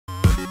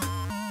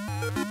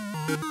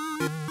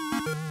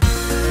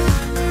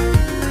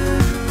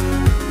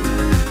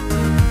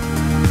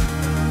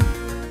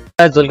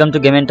Guys, welcome to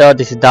Gamentor.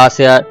 This is Das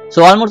here.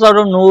 So almost out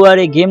of nowhere,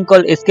 a game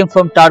called Escape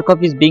from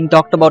Tarkov is being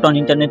talked about on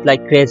internet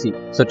like crazy.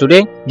 So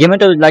today,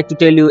 Gamentor would like to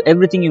tell you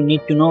everything you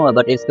need to know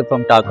about Escape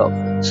from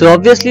Tarkov. So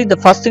obviously, the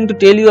first thing to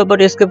tell you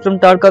about Escape from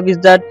Tarkov is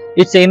that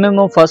it's a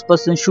MMO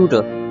first-person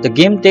shooter. The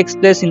game takes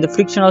place in the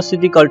fictional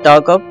city called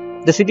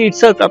Tarkov. The city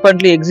itself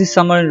apparently exists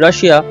somewhere in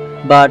Russia,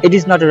 but it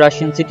is not a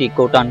Russian city,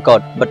 quote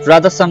unquote, but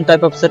rather some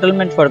type of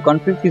settlement for a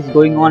conflict is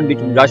going on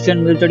between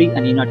Russian military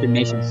and United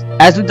Nations.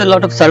 As with a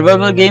lot of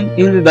survival game,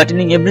 you will be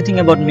battling everything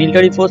about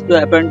military force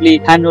to apparently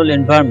handle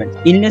environment.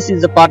 Illness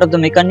is a part of the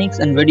mechanics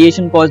and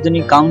radiation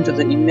poisoning counts as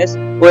an illness.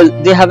 Well,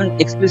 they haven't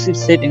explicitly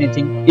said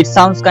anything. It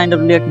sounds kind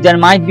of like there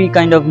might be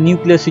kind of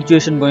nuclear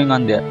situation going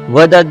on there.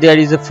 Whether there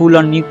is a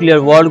full-on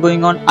nuclear war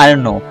going on, I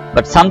don't know.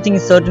 But something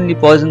is certainly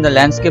poisoned the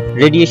landscape,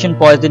 radiation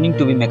poisoning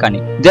to be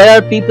mechanic. There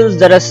are people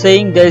that are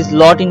saying there is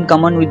lot in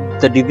common with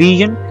the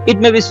division. It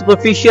may be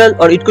superficial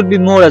or it could be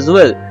more as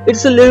well.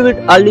 It's a little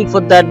bit early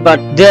for that, but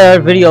there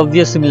are very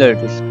obvious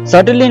similarities.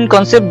 Certainly in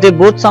concept they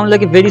both sound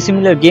like a very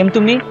similar game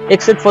to me,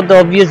 except for the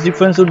obvious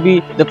difference would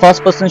be the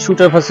first person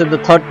shooter versus the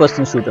third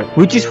person shooter,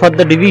 which is what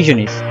the division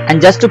is.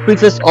 And just to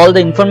preface all the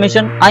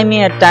information, I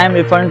may at time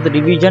reference the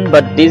division,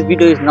 but this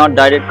video is not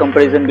direct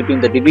comparison between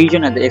the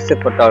division and the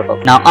Escape for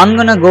Tarkov. Now I'm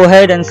gonna go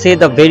ahead and say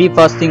the very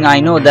first thing I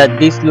know, that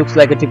this looks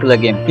like a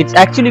AAA game. It's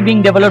actually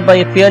being developed by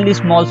a fairly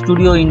small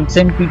studio in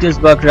St.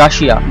 Petersburg,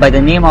 Russia by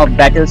the name of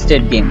Battle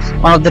State Games.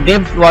 One of the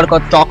devs were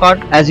called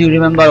Tarkov, as you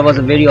remember, was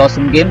a very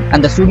awesome game,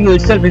 and the studio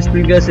itself is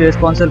previously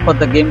responsible for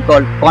the game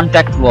called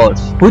Contact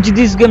Wars, which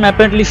this game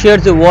apparently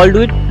shares a world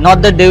with,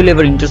 not that they will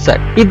ever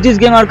intersect. If this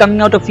game are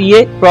coming out of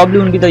EA, probably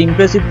wouldn't be the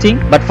impressive thing,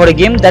 but for a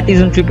game that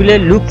is in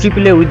AAA, look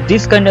AAA with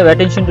this kind of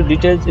attention to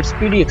details, it's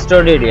pretty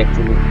extraordinary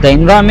actually. The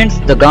environments,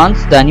 the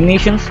guns, the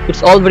animations,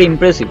 it's all very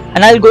impressive,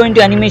 and I'll go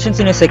into animations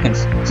in a second,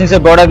 since I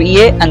brought up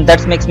EA and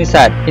that makes me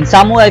sad. In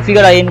some way I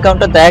figure I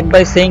encountered the act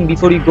by saying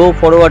before you go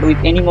forward with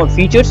any more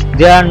features,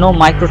 there are no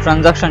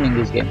microtransactions in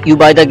this game. You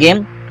buy the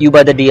game, you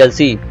buy the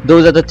DLC.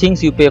 Those are the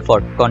things you pay for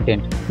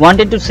content.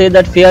 Wanted to say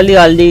that fairly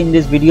early in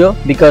this video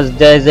because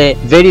there is a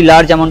very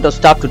large amount of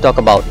stuff to talk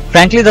about.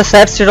 Frankly, the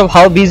sad state of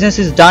how business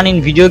is done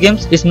in video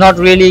games is not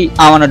really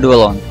I wanna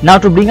dwell on. Now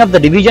to bring up the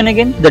division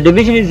again, the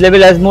division is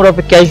labeled as more of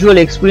a casual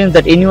experience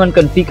that anyone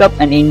can pick up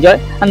and enjoy,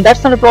 and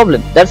that's not a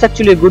problem. That's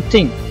actually a good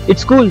thing.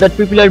 It's cool that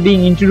people are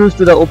being introduced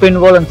to the open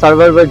world and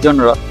survival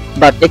genre,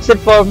 but except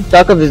for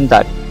Tarkov isn't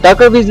that.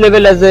 Tarkov is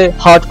labeled as a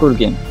hardcore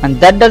game, and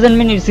that doesn't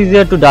mean it's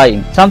easier to die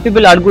in. Some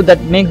people argue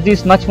that makes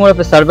this much more of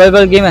a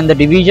survival game and the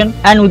division,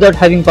 and without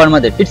having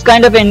permadeath. It's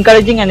kind of an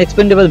encouraging and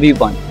expendable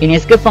viewpoint. In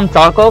Escape from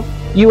Tarkov,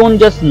 you won't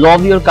just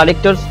love your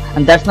characters,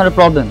 and that's not a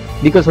problem,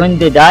 because when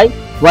they die,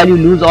 while you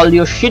lose all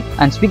your shit,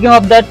 and speaking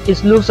of that,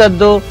 it looks as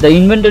though the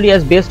inventory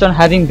is based on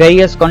having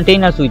various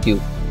containers with you,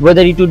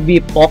 whether it would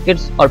be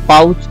pockets or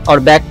pouch or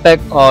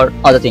backpack or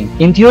other thing.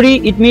 In theory,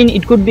 it means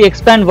it could be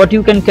expand what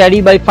you can carry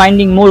by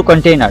finding more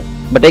containers.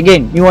 But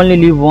again, you only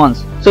live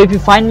once. So if you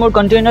find more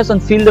containers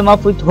and fill them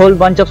up with whole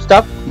bunch of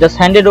stuff, just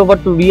hand it over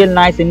to real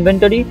nice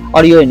inventory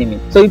or your enemy.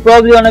 So you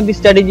probably wanna be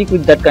strategic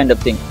with that kind of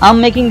thing.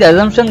 I'm making the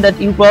assumption that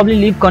you probably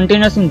leave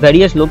containers in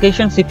various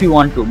locations if you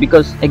want to,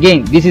 because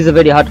again, this is a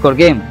very hardcore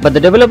game. But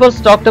the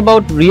developers talked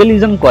about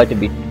realism quite a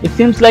bit. It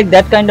seems like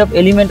that kind of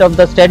element of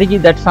the strategy,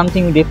 that's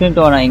something you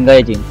definitely wanna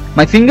engage in.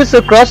 My fingers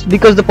are crossed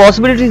because the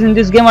possibilities in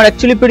this game are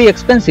actually pretty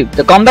expensive.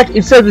 The combat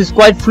itself is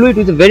quite fluid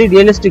with a very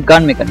realistic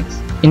gun mechanics.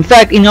 In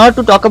fact, in order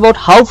to talk about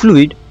how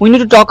fluid, we need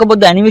to talk about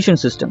the animation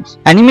systems.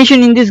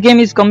 Animation in this game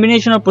is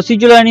combination of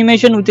procedural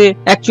animation with a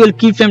actual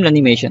keyframe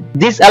animation.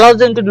 This allows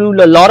them to do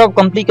a lot of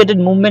complicated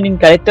movement in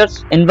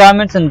characters,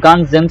 environments and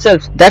guns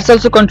themselves. That's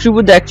also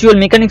contribute the actual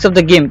mechanics of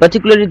the game,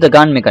 particularly the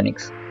gun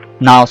mechanics.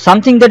 Now,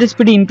 something that is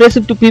pretty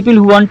impressive to people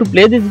who want to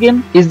play this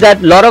game is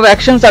that lot of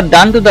actions are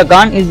done to the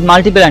gun is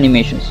multiple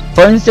animations.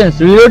 For instance,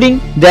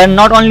 reloading, there are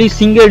not only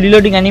single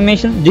reloading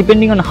animations.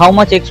 Depending on how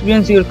much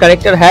experience your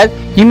character has,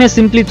 he may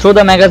simply throw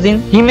the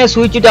magazine, he may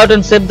switch it out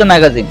and save the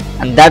magazine,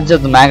 and that's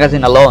just the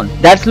magazine alone.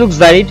 That looks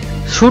varied.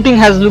 Shooting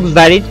looks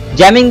varied,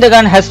 jamming the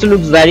gun has to look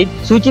varied,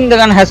 switching the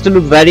gun has to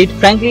look varied.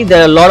 Frankly,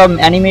 there are a lot of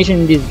animation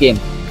in this game,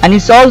 and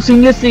it's all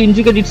seamlessly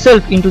integrated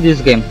itself into this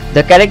game.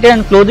 The character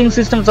and clothing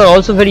systems are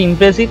also very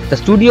impressive. The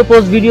studio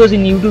posts videos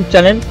in YouTube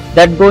channel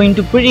that go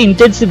into pretty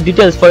intensive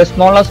details for a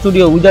smaller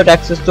studio without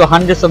access to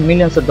hundreds of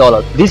millions of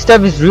dollars. This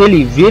stuff is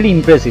really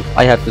impressive,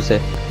 I have to say.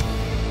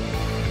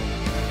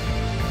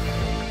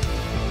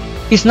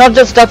 It's not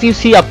just stuff you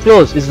see up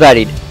close is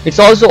varied, it's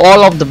also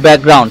all of the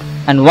background.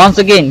 And once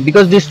again,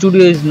 because this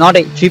studio is not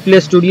a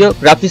AAA studio,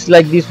 graphics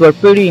like this were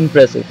pretty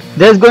impressive.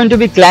 There's going to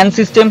be clan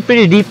system,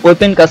 pretty deep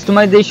weapon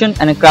customization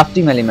and a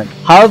crafting element.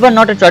 However,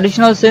 not a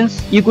traditional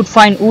sense, you could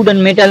find wood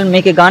and metal and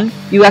make a gun.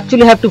 You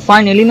actually have to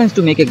find elements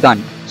to make a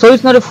gun. So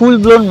it's not a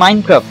full-blown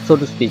Minecraft, so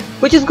to speak,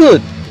 which is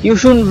good. You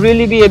shouldn't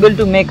really be able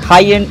to make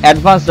high-end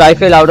advanced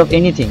rifle out of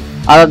anything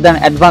other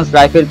than advanced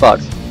rifle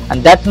parts.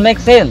 And that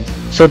makes sense.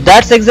 So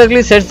that's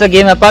exactly sets the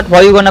game apart.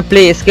 Why you gonna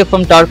play Escape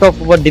from Tarkov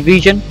over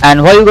Division,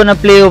 and why you gonna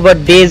play over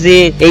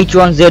DayZ,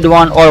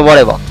 H1Z1 or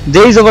whatever.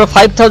 There is over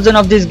 5,000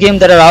 of this game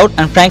that are out,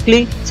 and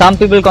frankly some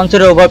people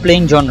consider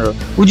overplaying genre.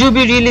 Would you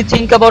be really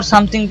think about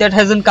something that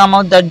hasn't come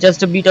out that's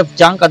just a bit of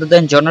junk other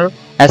than genre?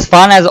 As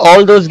fun as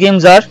all those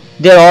games are,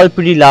 they are all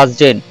pretty last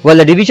gen. While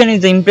the Division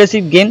is an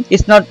impressive game,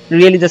 it's not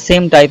really the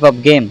same type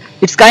of game.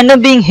 It's kind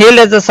of being hailed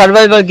as a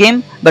survival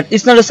game, but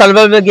it's not a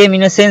survival game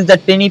in a sense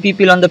that many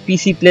people on the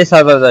PC play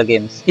survival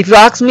games. If you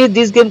ask me,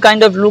 this game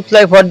kind of looks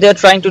like what they're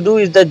trying to do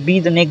is that be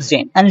the next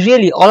gen. And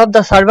really, all of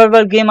the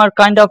survival game are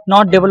kind of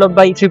not developed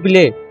by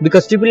AAA,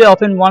 because AAA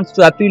often wants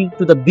to appeal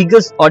to the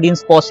biggest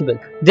audience possible.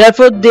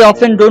 Therefore, they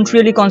often don't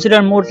really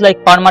consider modes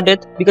like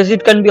permadeath, because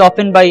it can be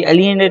often by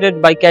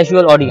alienated by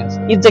casual audience.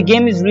 If the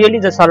game is really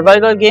the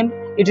survival game,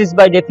 it is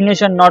by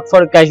definition not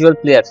for casual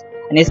players.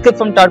 And Escape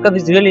from Tarkov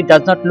is really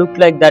does not look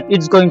like that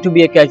it's going to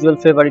be a casual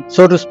favorite,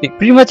 so to speak.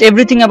 Pretty much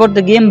everything about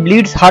the game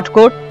bleeds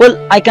hardcore.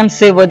 Well, I can't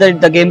say whether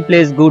the gameplay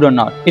is good or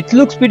not. It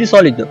looks pretty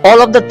solid though.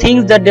 All of the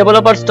things that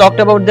developers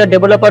talked about their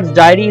developers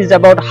diary is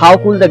about how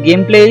cool the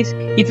gameplay is.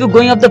 If you're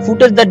going off the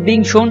footage that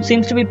being shown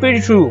seems to be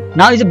pretty true.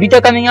 Now is a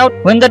beta coming out.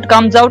 When that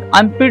comes out,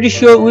 I'm pretty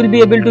sure we'll be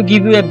able to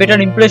give you a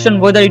better impression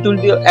whether it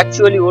will be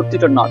actually worth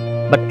it or not.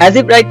 But as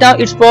if right now,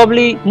 it's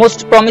probably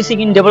most promising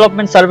in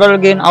development survival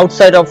game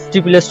outside of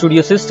AAA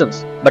studio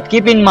systems. But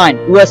keep in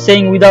mind, we are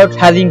saying without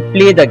having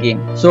played the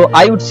game. So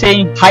I would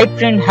say hype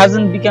train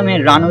hasn't become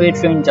a runaway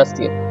train just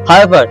yet.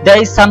 However,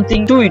 there is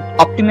something to it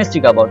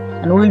optimistic about,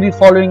 and we will be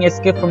following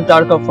Escape from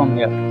Tarkov from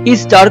here.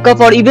 Is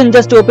Tarkov or even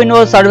just open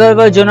world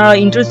survival genre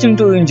interesting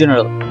to you in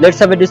general? Let's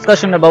have a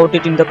discussion about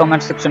it in the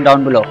comment section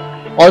down below.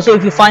 Also,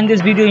 if you find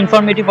this video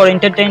informative or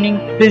entertaining,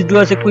 please do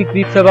us a quick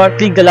big favor,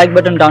 click the like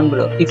button down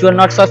below. If you are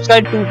not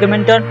subscribed to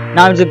Gamentor,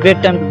 now is a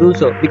great time to do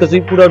so, because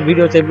we put out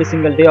videos every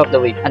single day of the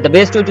week, and the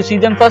best way to see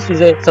them first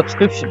is a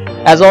subscription.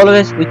 As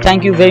always, we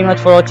thank you very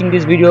much for watching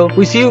this video.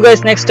 We see you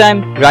guys next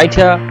time right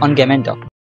here on Gamentor.